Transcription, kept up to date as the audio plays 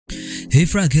Hey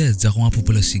fragheads, ako nga po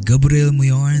pala si Gabriel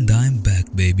Moyor and I'm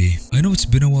back baby. I know it's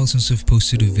been a while since I've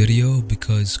posted a video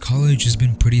because college has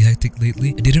been pretty hectic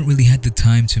lately. I didn't really have the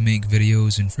time to make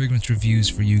videos and fragrance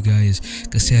reviews for you guys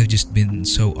because I've just been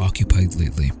so occupied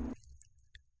lately.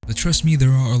 But trust me,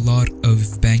 there are a lot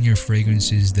of banger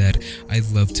fragrances that I'd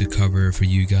love to cover for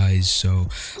you guys, so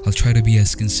I'll try to be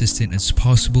as consistent as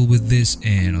possible with this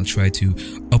and I'll try to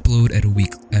upload at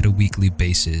a weekly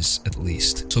basis at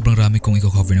least. Sobrang rami kong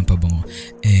i-cover ng pabango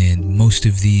and most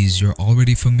of these you're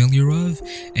already familiar of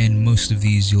and most of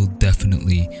these you'll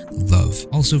definitely love.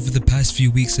 Also, for the past few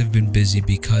weeks I've been busy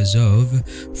because of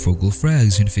Frugal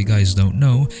Frags, and if you guys don't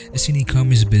know, it's an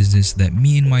e-commerce business that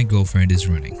me and my girlfriend is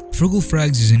running. Frugal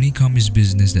Frags is an e-commerce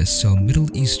business that sell Middle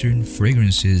Eastern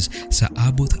fragrances sa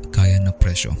abot kaya na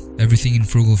presyo. Everything in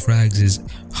Frugal Frags is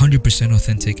 100%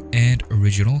 authentic and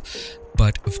original,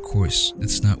 but of course,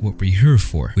 that's not what we're here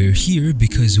for. We're here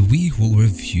because we will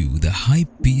review the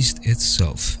hype beast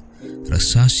itself,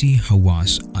 Rasasi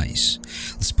Hawas Ice.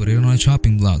 Let's put it on a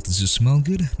chopping block. Does it smell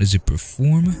good? Does it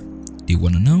perform? Do you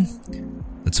wanna know?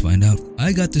 Let's find out.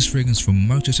 I got this fragrance from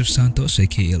Santos,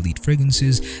 aka Elite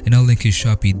Fragrances, and I'll link his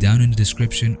Shopee down in the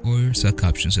description or sa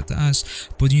captions sa taas.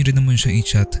 Pwede nyo rin naman siya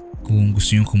i-chat kung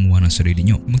gusto nyo kumuha ng sarili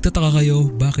nyo. Magtataka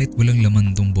kayo bakit walang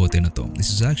laman tong bote na to.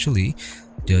 This is actually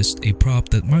just a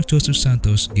prop that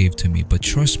Santos gave to me, but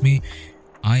trust me,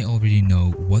 I already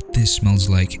know what this smells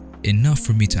like enough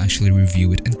for me to actually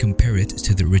review it and compare it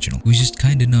to the original. He was just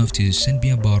kind enough to send me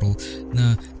a bottle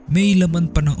na may laman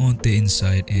pa ng onte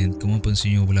inside, and kung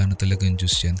mapansin nyo, wala na talagang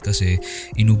juice yan kasi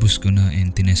inubos ko na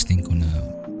and tinesting ko na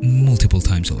multiple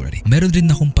times already. Meron din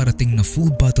akong parating na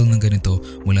full bottle ng ganito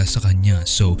mula sa kanya,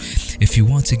 so if you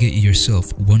want to get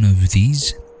yourself one of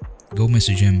these, go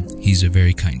message him. He's a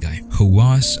very kind guy.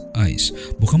 Hawas Ice.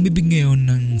 Bukang bibig ngayon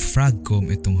ng Fragcom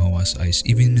itong Hawas Ice.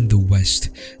 Even in the West,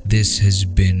 this has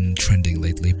been trending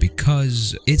lately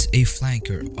because it's a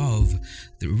flanker of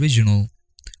the original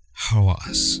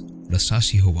Hawas,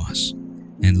 Rasasi Hawas.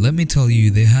 And let me tell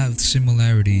you, they have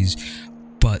similarities,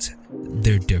 but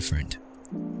they're different.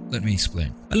 Let me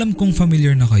explain. Alam kong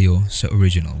familiar na kayo sa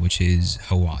original, which is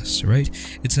Hawas, right?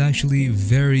 It's actually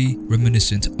very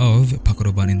reminiscent of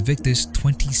Pakuroban Invictus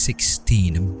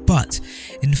 2016, but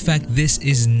in fact, this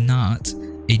is not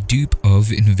a dupe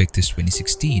of Invictus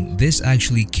 2016. This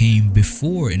actually came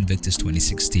before Invictus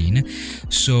 2016.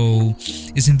 So,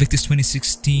 is Invictus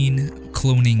 2016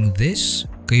 cloning this?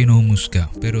 Kayo na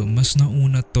humusga. Pero mas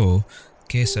nauna to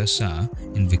kesa sa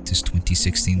Invictus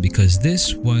 2016 because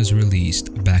this was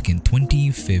released back in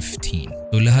 2015.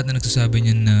 So lahat na nagsasabi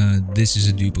niyan na this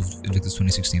is a dupe of Invictus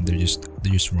 2016, they're just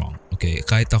wrong. Okay,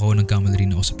 kahit ako nagkamali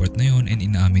rin ako sa part na yon and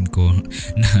inaamin ko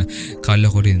na kala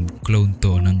ko rin clone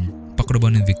to ng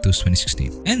Pakuroban Invictus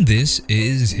 2016. And this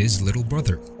is his little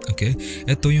brother. Okay,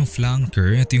 ito yung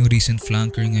flanker, ito yung recent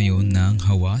flanker ngayon ng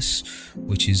Hawas,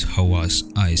 which is Hawas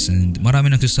Ice. And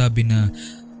marami nagsasabi na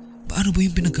paano ba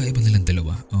yung pinagkaiba nilang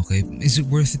dalawa? Okay, is it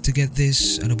worth it to get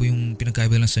this? Ano ba yung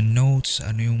pinagkaiba nila sa notes?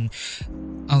 Ano yung...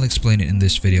 I'll explain it in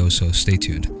this video, so stay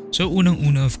tuned. So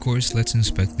unang-una, of course, let's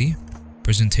inspect the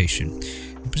presentation.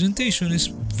 The presentation is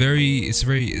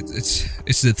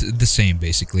it's the same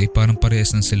basically. Parang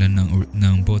parehas lang sila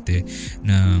ng bote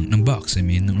ng box,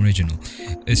 ng original.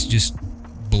 It's just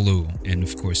blue, and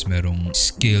of course merong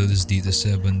skills dito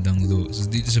sa bandang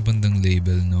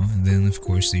label, no? And then of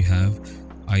course you have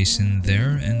ice in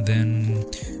there, and then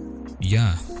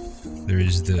yeah, there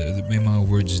is the may mga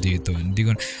words dito. Hindi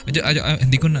na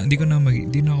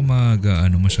ako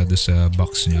masyado sa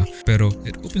box niya, pero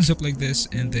it opens up like this,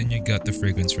 and then you got the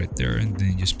fragrance right there, and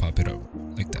then you just pop it out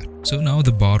like that. So now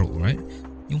the bottle, right?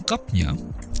 Yung cup niya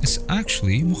is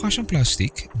actually mukha siyang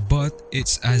plastic, but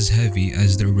it's as heavy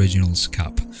as the original's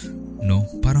cap. No,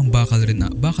 parang bakal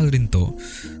rin to.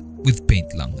 With paint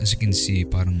lang. As you can see,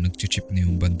 parang nag-chip na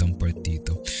yung bandang part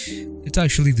dito. It's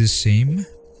actually the same,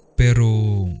 pero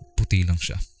puti lang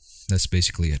siya. That's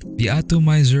basically it. The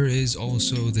atomizer is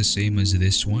also the same as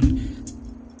this one.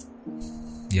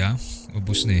 Yeah,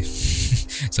 ubus na eh.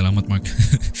 Salamat, Mark.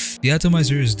 The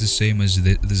atomizer is the same as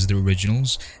the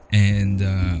originals, and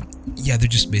yeah, they're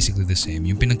just basically the same.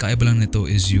 Yung pinagkaiba lang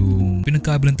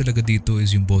talaga dito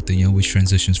is yung bote niya, which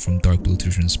transitions from dark blue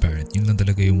to transparent. Yun lang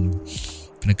talaga yung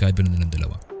pinagkaiba na nilang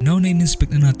dalawa. Now na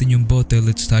in-inspect na natin yung bote,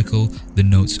 let's tackle the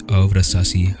notes of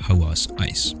Rasasi Hawas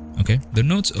Ice. Okay, the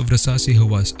notes of Rasasi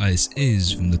Hawas Ice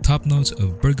is from the top notes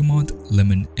of bergamot,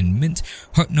 lemon, and mint,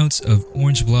 heart notes of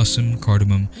orange blossom,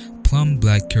 cardamom, plum,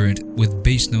 blackcurrant with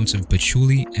base notes of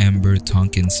patchouli, amber,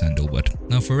 tonkin, sandalwood.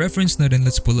 Now for reference na rin,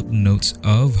 let's pull up the notes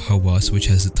of Hawas, which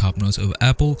has the top notes of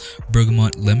apple,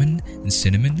 bergamot, lemon, and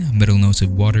cinnamon, middle notes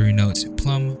of watery notes,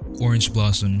 plum, orange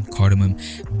blossom, cardamom,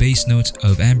 base notes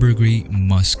of ambergris,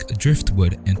 musk,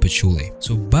 driftwood, and patchouli.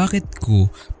 So bakit ko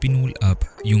pinull up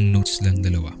yung notes lang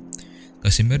dalawa?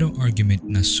 Kasi merong argument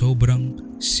na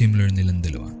sobrang similar nilang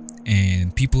dalawa. And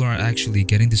people are actually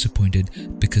getting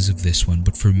disappointed because of this one.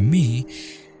 But for me,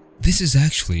 this is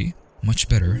actually much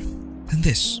better than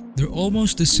this. They're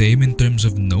almost the same in terms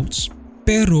of notes,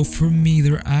 pero for me,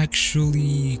 they're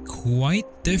actually quite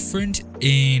different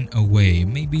in a way.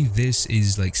 Maybe this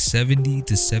is like 70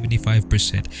 to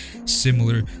 75%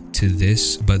 similar to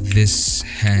this, but this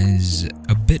has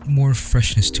a bit more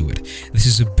freshness to it. This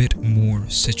is a bit more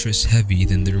citrus heavy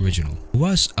than the original.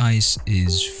 Hawas Ice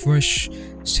is fresh,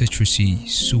 citrusy,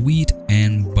 sweet,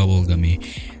 and bubblegummy,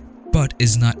 but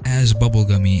is not as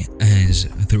bubblegummy as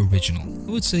the original.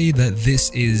 I would say that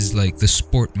this is like the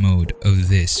sport mode of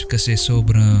this kasi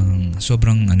sobrang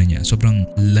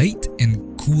light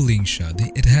and cooling siya.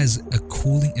 It has a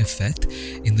cooling effect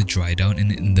in the dry down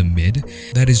and in the mid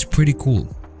that is pretty cool,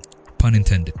 pun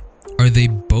intended. Are they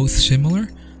both similar?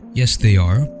 Yes, they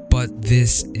are, but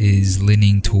this is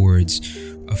leaning towards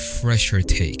a fresher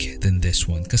take than this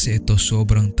one kasi ito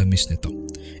sobrang tamis nito.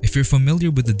 If you're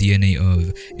familiar with the DNA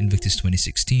of Invictus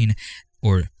 2016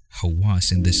 or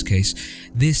Hawas in this case,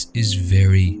 this is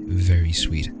very, very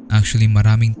sweet. Actually,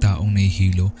 maraming taong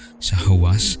nahihilo sa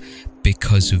Hawas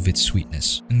because of its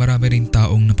sweetness. And marami rin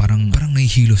taong na parang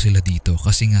nahihilo sila dito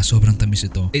kasi nga sobrang tamis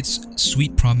ito. It's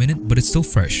sweet prominent but it's still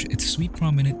fresh. It's sweet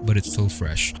prominent but it's still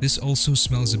fresh. This also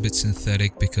smells a bit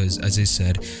synthetic because, as I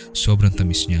said, sobrang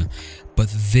tamis niya. But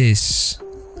this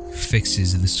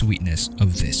fixes the sweetness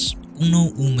of this. Kung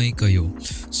nauumay kayo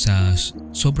sa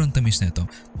sobrang tamis nito,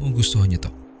 magugustuhan niyo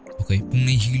to. Okay? Kung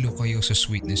nahihilo kayo sa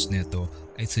sweetness nito,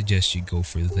 I'd suggest you go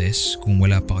for this. Kung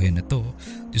wala pa kayo na to,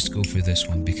 just go for this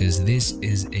one because this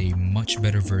is a much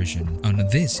better version.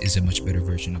 This is a much better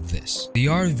version of this. They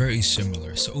are very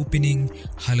similar. Sa opening,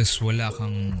 halos wala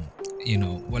kang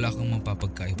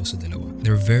mapapagkaiba sa dalawa.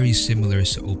 They're very similar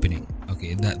sa opening.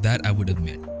 Okay, that I would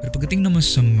admit. Pero pagdating naman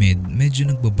sa mid, medyo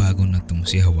nagbabago na tong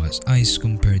si Hawas Ice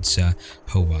compared sa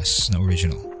Hawas na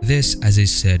original. This, as I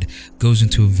said, goes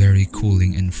into a very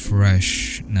cooling and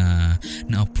fresh na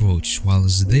approach,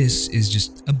 whilst this is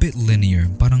just a bit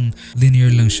linear. Parang linear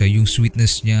lang siya. Yung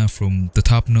sweetness niya from the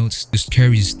top notes just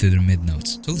carries to the mid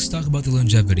notes. So let's talk about the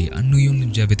longevity. Ano yung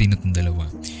longevity na itong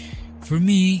dalawa? For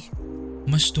me,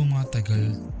 mas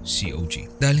tumatagal si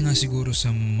OG. Dahil nga siguro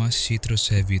sa mas citrus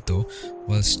heavy to,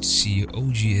 whilst si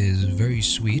OG is very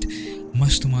sweet,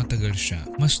 mas tumatagal siya.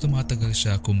 Mas tumatagal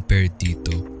siya compared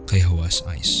dito kay Hawas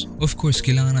Ice. Of course,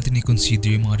 kailangan natin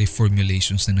i-consider yung mga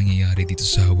reformulations na nangyayari dito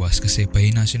sa Hawas kasi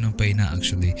pahina siya ng pahina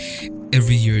actually.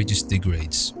 Every year it just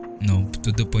degrades. No, to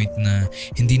the point na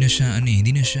hindi na siya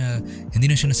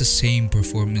nasa same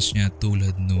performance niya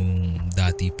tulad nung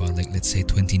dati pa, like let's say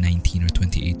 2019 or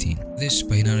 2018. This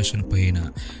pahina na siya ng pahina,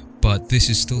 but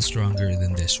this is still stronger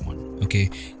than this one.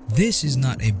 Okay, this is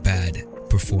not a bad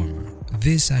performer.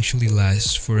 This actually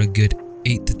lasts for a good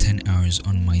 8 to 10 hours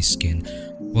on my skin,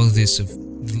 while this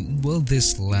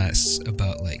lasts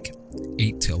about like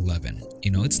 8 to 11.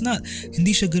 You know,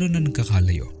 hindi siya ganoon na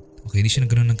nagkakalayo. Okay, hindi siya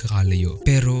nagkaroon ng kakalayo.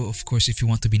 Pero of course, if you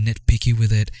want to be nitpicky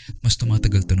with it, mas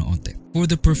tumatagal to na onte. For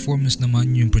the performance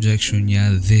naman, yung projection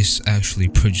niya, this actually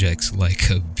projects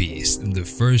like a beast in the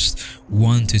first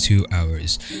 1 to 2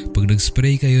 hours. Pag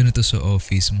nag-spray kayo nito sa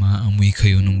office, maamoy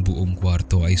kayo ng buong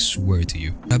kwarto, I swear to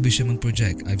you. Sabi siya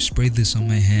mag-project. I've sprayed this on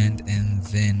my hand and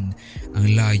then ang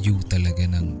layo talaga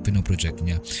ng pinoproject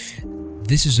niya.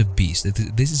 This is a beast.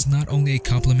 This is not only a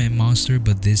compliment monster,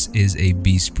 but this is a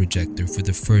beast projector for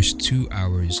the first 2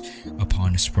 hours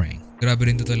upon spraying. Grabe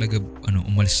rin to talaga,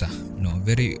 umalsa. No?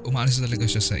 Umalsa talaga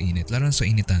siya sa init. Lalo sa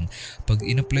initan. Pag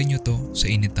in-apply nyo to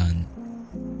sa initan,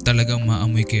 talagang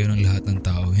maamoy kayo ng lahat ng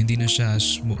tao. Hindi na siya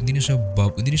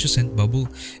scent bubble,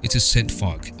 it's a scent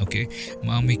fog, okay?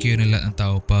 Maamoy kayo ng lahat ng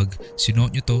tao pag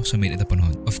sinuot nyo to sa mainit na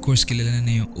panahon. Of course, kilala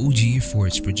na yung OG for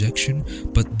its projection,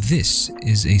 but this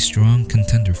is a strong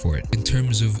contender for it. In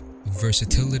terms of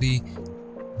versatility,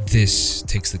 this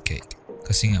takes the cake.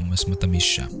 Kasi nga, mas matamis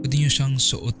siya. Pwede nyo siyang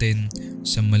suotin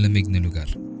sa malamig na lugar,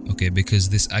 okay? Because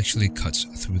this actually cuts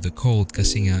through the cold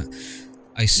kasi nga,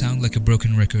 I sound like a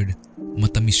broken record.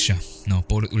 Matamis siya. No,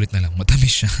 paulit-ulit na lang.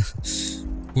 Matamis siya.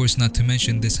 Of course, not to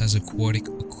mention this has aquatic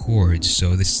accords,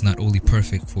 so this is not only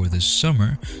perfect for the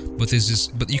summer, but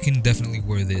you can definitely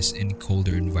wear this in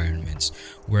colder environments.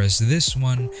 Whereas this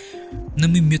one,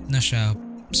 nami-mute na siya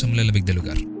sa malalamig na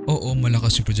lugar. Oo,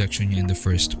 malakas yung projection niya in the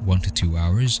first 1 to 2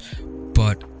 hours,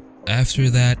 but after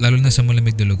that, lalo na sa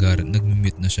malamig na lugar,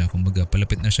 nag-mute na siya. Kumbaga,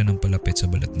 palapit na siya ng palapit sa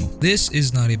balat mo. This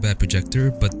is not a bad projector,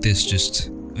 but this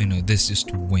just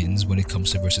wins when it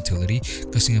comes to versatility.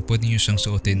 Kasi nga, pwede nyo siyang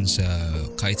suotin sa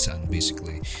kahit saan,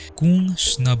 basically. Kung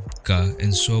snub ka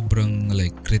and sobrang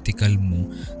like critical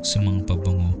mo sa mga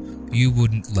pabango, you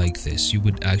wouldn't like this. You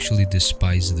would actually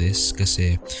despise this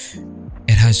kasi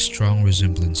it has strong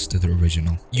resemblance to the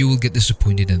original. You will get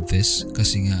disappointed at this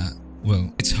kasi nga, well,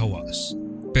 it's Hawas.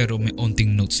 Pero may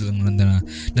onting notes lang na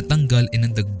natanggal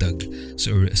inandagdag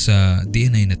sa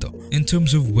DNA na to. In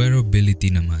terms of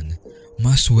wearability naman,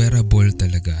 mas wearable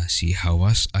talaga si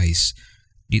Hawas Ice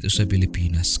dito sa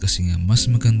Pilipinas kasi nga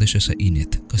mas maganda siya sa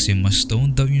init kasi mas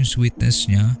toned down yung sweetness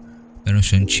niya, meron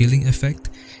siyang chilling effect,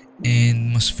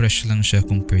 and mas fresh lang siya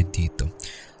compared dito.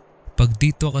 Pag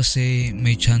dito kasi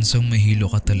may chance ang mahilo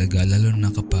ka talaga lalo na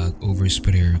kapag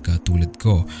oversprayer ka tulad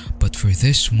ko. But for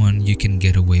this one, you can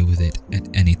get away with it at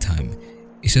any time.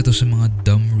 Isa to sa mga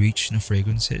dumb reach na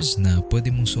fragrances na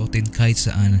pwede mong suotin kahit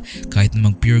saan, kahit na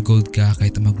mag pure gold ka,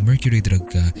 kahit na mag mercury drug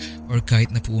ka, or kahit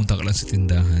na pupunta ka lang sa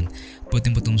tindahan,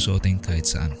 pwede mo itong suotin kahit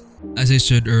saan. As I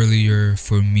said earlier,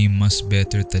 for me, mas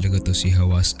better talaga to si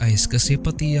Hawas Ice kasi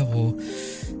pati ako,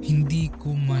 hindi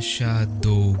ko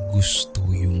masyado gusto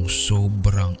yung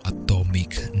sobrang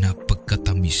atomic na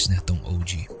pagkatamis na tong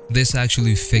OG. This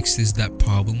actually fixes that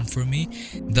problem for me,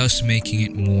 thus making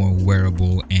it more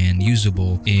wearable and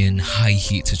usable in high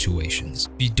heat situations.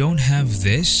 If you don't have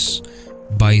this,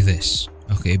 buy this.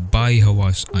 Okay, buy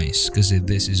Hawas Ice kasi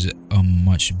this is a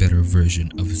much better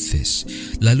version of this.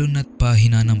 Lalo na't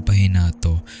pahina ng pahina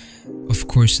to.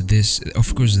 Of course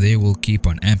they will keep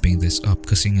on amping this up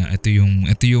kasi nga ito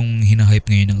yung hinahype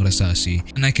ngayon ng Rasasi.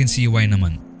 And I can see why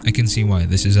naman. I can see why.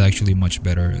 This is actually much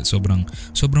better. Sobrang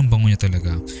bango niya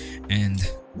talaga. And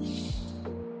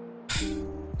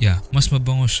yeah, mas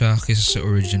mabango siya kaysa sa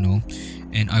original,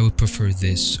 and I would prefer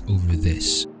this over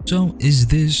this. So, is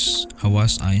this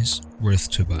Hawas Ice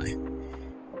worth to buy?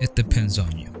 It depends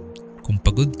on you. Kung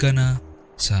pagod ka na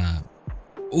sa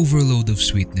overload of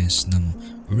sweetness ng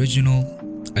original,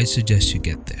 I suggest you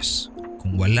get this.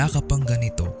 Kung wala ka pang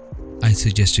ganito, I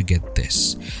suggest you get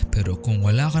this. Pero kung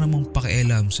wala ka namang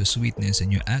pakialam sa sweetness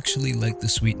and you actually like the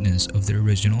sweetness of the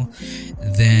original,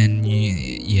 then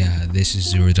yeah, this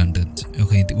is redundant.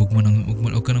 Okay, wag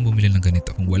ka nang bumili ng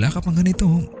ganito. Kung wala ka pang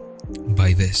ganito,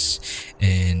 buy this.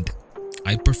 And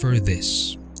I prefer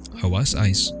this Hawas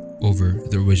Ice over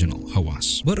the original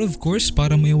Hawas. But of course,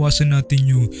 para maiwasan natin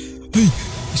yung, hey,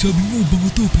 sabi mo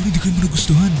bango to pero di ka mo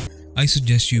nagustuhan, I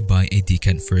suggest you buy a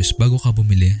decant first bago ka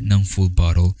bumili ng full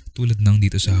bottle tulad ng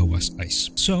dito sa Hawas Ice.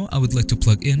 So I would like to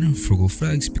plug in Frugal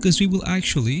Frags because we will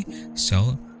actually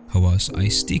sell Hawas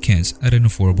Ice decants at an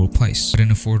affordable price.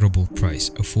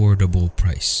 Affordable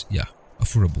price. Yeah,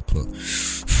 affordable.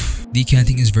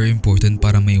 Decanting is very important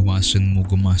para maiwasan mo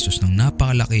gumastos ng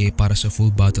napakalaki para sa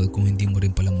full bottle kung hindi mo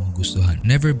rin pala magugustuhan.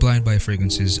 Never blind buy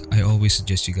fragrances. I always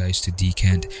suggest you guys to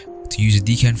use a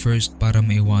decant first para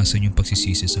maiwasan yung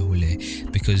pagsisisi sa huli,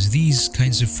 because these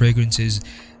kinds of fragrances,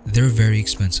 they're very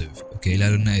expensive. Okay,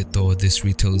 lalo na ito, this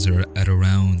retails at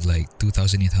around like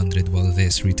 2,800 while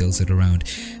this retails at around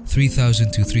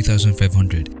 3,000 to 3,500.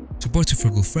 Support to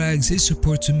Frugal Frags is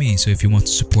support to me, so if you want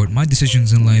to support my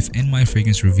decisions in life and my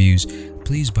fragrance reviews,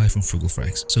 please buy from Frugal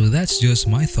Frags. So that's just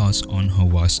my thoughts on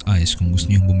Hawas Ice. Kung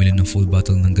gusto nyo bumili ng full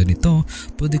bottle ng ganito,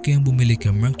 pwede kayong bumili kay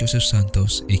Mark Joseph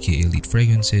Santos aka Elite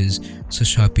Fragrances sa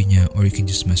Shopee niya, or you can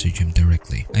just message him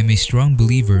directly. I'm a strong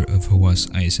believer of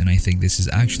Hawas Ice and I think this is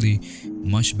actually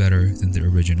much better than the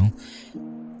original.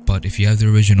 But if you have the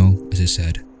original, as I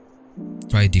said,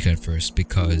 try decant first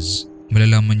because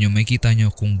malalaman nyo, makikita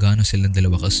nyo kung gaano silang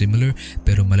dalawa ka-similar,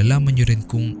 pero malalaman nyo rin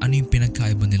kung ano yung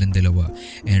pinagkaiba nilang dalawa.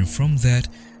 And from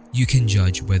that, you can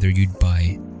judge whether you'd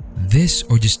buy this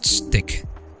or just stick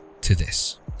to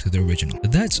this, to the original.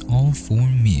 But that's all for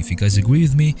me. If you guys agree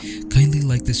with me, kindly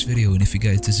like this video. And if you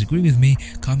guys disagree with me,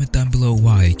 comment down below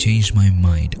why I changed my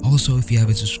mind. Also, if you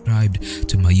haven't subscribed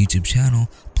to my YouTube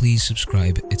channel, please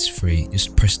subscribe. It's free.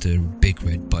 Just press the big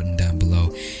red button down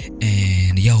below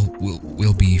and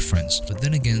we'll be friends. But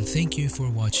then again, thank you for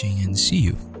watching and see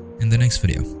you in the next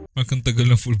video. Ang tagal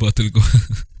ng full bottle ko.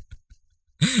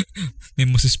 May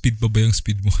mas speed pa ba yung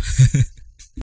speed mo?